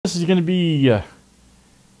This is going to be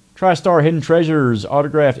Tristar Hidden Treasures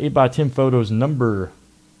autographed 8x10 photos number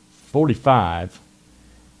 45.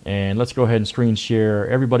 And let's go ahead and screen share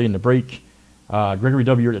everybody in the break. Gregory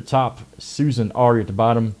W. at the top, Susan R. at the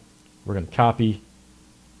bottom. We're going to copy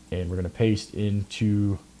and we're going to paste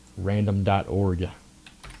into random.org.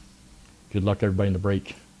 Good luck, everybody, in the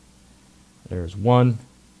break. There's 1,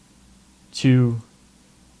 2,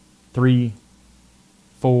 3,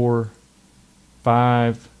 4,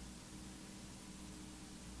 5,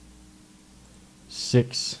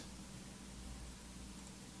 6,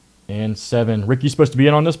 and 7. Rick, you supposed to be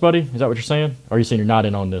in on this, buddy? Is that what you're saying? Or are you saying you're not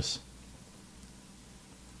in on this?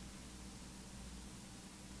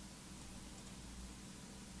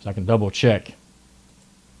 So I can double check.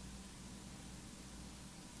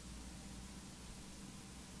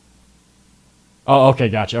 Oh, okay,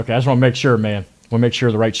 gotcha. Okay, I just want to make sure, man. Want to make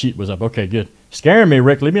sure the right sheet was up. Okay, good. Scaring me,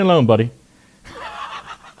 Rick. Leave me alone, buddy.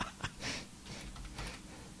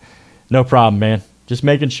 No problem, man. Just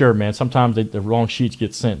making sure, man. Sometimes the wrong sheets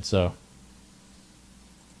get sent, so.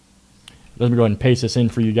 Let me go ahead and paste this in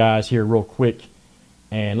for you guys here real quick.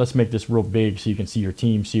 And let's make this real big so you can see your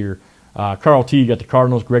teams here. Carl T, you got the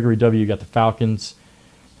Cardinals. Gregory W, you got the Falcons.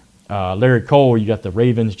 Larry Cole, you got the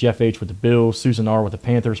Ravens. Jeff H with the Bills. Susan R with the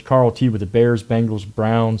Panthers. Carl T with the Bears, Bengals,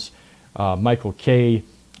 Browns. Michael K,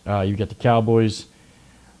 you got the Cowboys.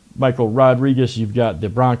 Michael Rodriguez, you've got the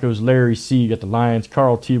Broncos. Larry C, you got the Lions.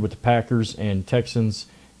 Carl T with the Packers and Texans.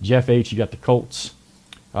 Jeff H, you got the Colts.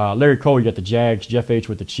 Larry Cole, you got the Jags. Jeff H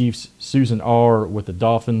with the Chiefs. Susan R with the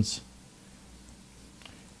Dolphins.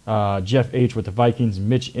 Jeff H with the Vikings.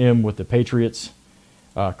 Mitch M with the Patriots.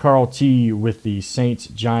 Carl T with the Saints,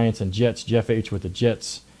 Giants, and Jets. Jeff H with the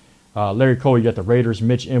Jets. Larry Cole, you got the Raiders.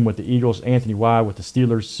 Mitch M with the Eagles. Anthony Y with the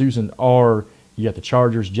Steelers. Susan R, you got the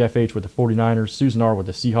Chargers. Jeff H with the 49ers. Susan R with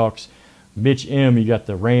the Seahawks. Mitch M, you got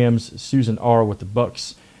the Rams. Susan R with the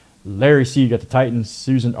Bucks. Larry C, you got the Titans.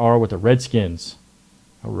 Susan R with the Redskins.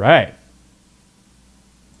 All right.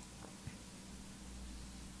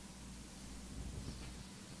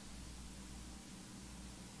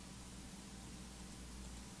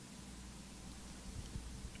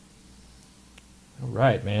 All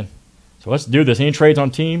right, man. So let's do this. Any trades on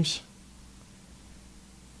teams?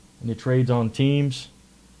 Any trades on teams?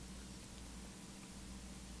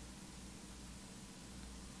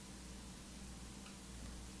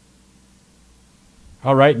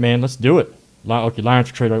 All right, man. Let's do it. Okay,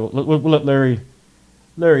 Lions trade. We'll let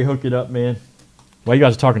Larry hook it up, man. While you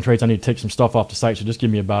guys are talking trades, I need to take some stuff off the site, so just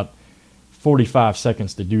give me about 45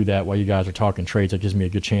 seconds to do that while you guys are talking trades. That gives me a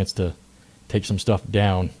good chance to take some stuff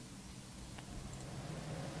down.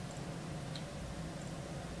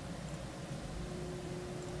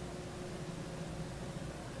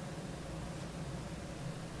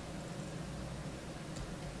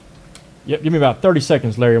 Yep, give me about 30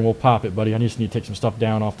 seconds, Larry, and we'll pop it, buddy. I just need to take some stuff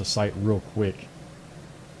down off the site real quick.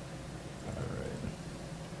 All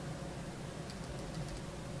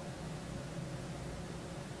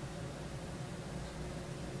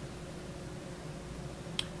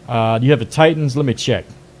right. Do you have the Titans? Let me check.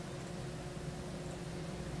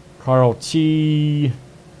 Carl T.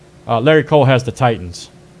 Larry Cole has the Titans.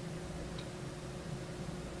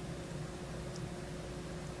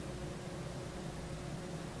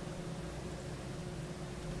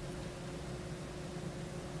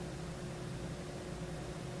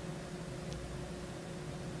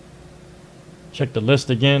 Check the list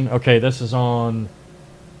again. Okay, this is on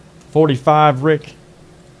 45, Rick.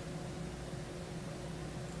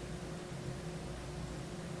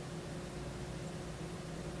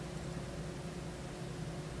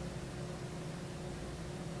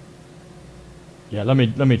 Yeah, let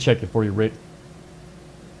me check it for you, Rick.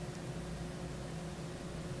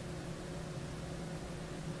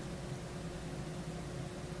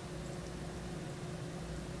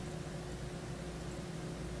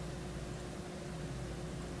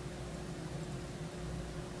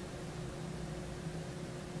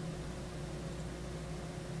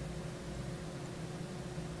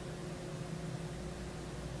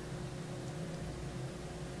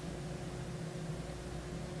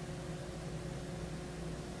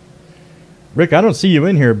 Rick, I don't see you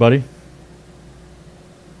in here, buddy.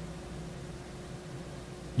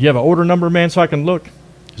 You have an order number, man, so I can look?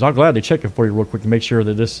 Because I'll gladly check it for you real quick to make sure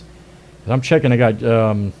that this... Because I'm checking, I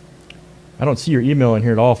don't see your email in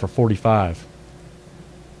here at all for 45.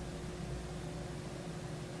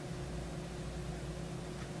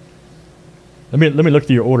 Let me look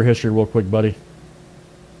through your order history real quick, buddy.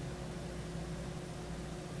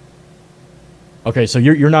 Okay, so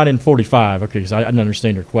you're not in 45. Okay, because I didn't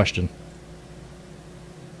understand your question.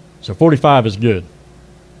 So 45 is good.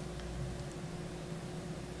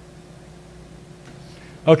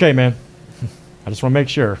 Okay, man. I just want to make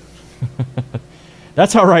sure.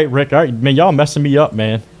 That's all right, Rick. All right, man, y'all messing me up,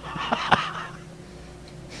 man.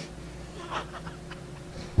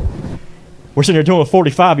 We're sitting here doing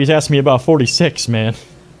 45. He's asking me about 46, man.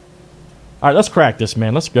 All right, let's crack this,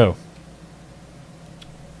 man. Let's go.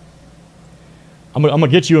 I'm gonna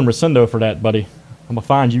get you in Rosendo for that, buddy. I'm gonna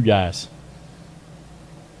find you guys.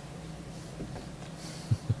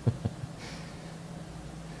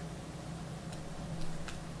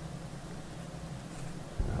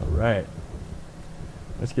 All right.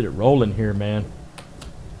 Let's get it rolling here, man.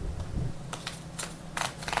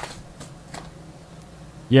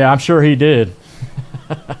 Yeah, I'm sure he did.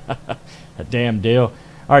 A damn deal.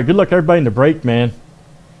 All right, good luck everybody in the break, man.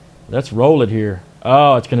 Let's roll it here.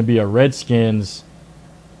 Oh, it's going to be a Redskins.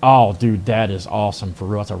 Oh, dude, that is awesome for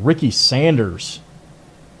real. It's a Ricky Sanders.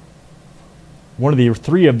 One of the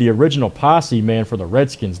 3 of the original posse, man, for the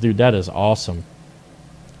Redskins. Dude, that is awesome.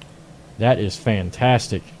 That is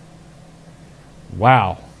fantastic.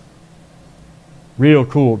 Wow. Real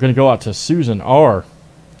cool. Going to go out to Susan R.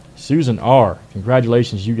 Susan R.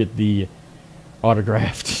 Congratulations, you get the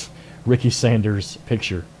autographed Ricky Sanders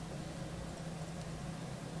picture.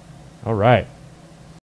 All right.